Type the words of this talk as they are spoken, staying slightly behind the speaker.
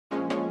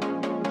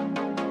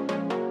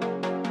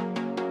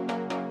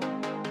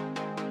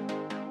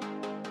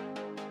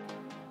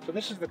So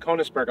this is the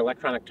Koenigsberg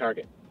electronic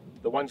target,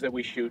 the ones that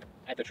we shoot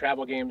at the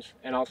travel games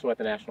and also at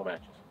the national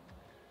matches.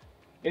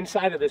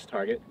 Inside of this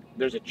target,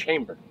 there's a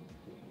chamber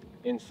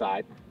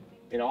inside.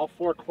 In all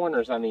four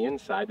corners on the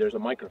inside, there's a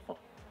microphone.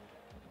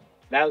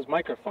 Those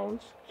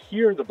microphones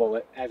hear the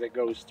bullet as it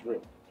goes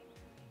through.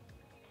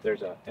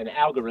 There's an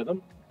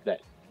algorithm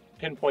that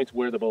pinpoints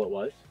where the bullet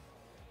was.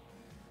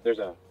 There's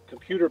a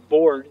computer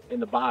board in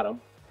the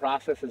bottom,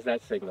 processes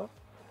that signal,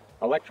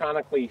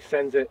 electronically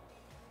sends it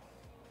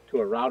to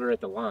a router at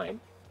the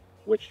line,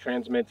 which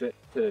transmits it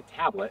to the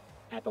tablet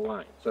at the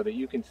line so that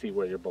you can see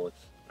where your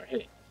bullets are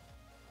hitting.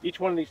 Each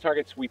one of these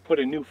targets we put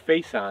a new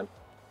face on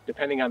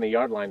depending on the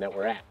yard line that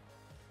we're at.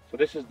 So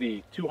this is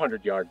the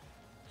 200 yard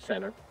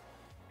center.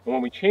 And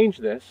when we change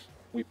this,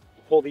 we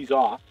pull these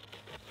off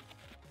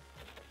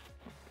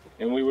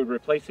and we would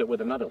replace it with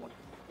another one.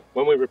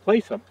 When we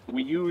replace them,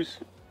 we use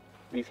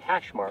these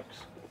hash marks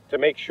to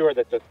make sure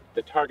that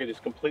the target is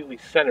completely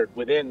centered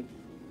within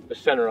the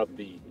center of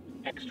the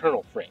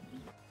external frame.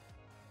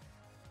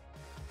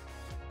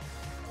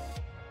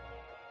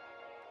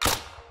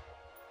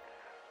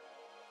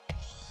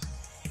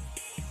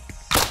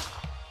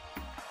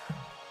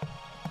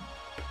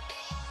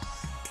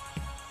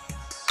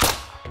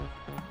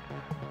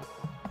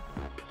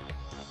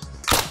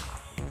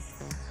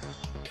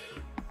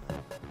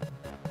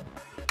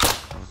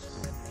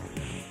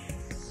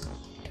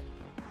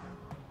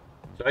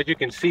 So as you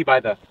can see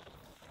by the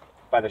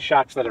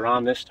shots that are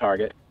on this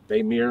target,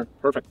 they mirror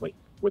perfectly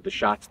with the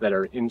shots that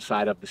are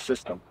inside of the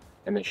system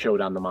and that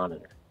showed on the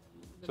monitor.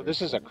 So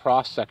this is a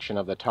cross section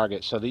of the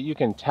target so that you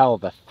can tell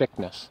the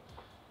thickness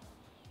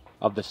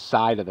of the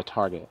side of the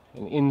target.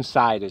 And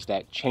inside is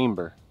that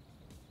chamber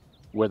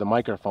where the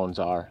microphones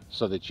are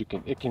so that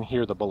it can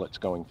hear the bullets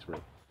going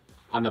through.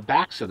 On the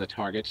backs of the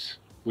targets,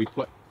 we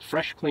put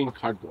fresh, clean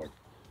cardboard.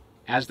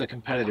 As the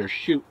competitors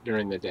shoot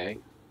during the day,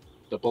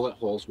 the bullet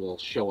holes will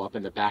show up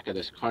in the back of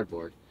this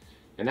cardboard,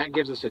 and that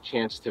gives us a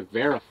chance to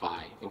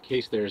verify, in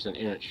case there's an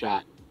errant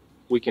shot,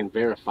 we can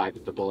verify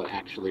that the bullet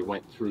actually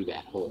went through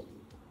that hole.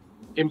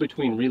 In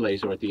between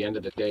relays or at the end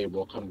of the day,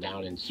 we'll come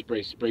down and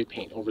spray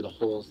paint over the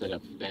holes that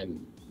have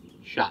been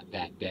shot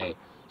that day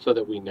so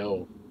that we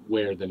know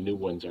where the new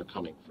ones are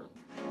coming from.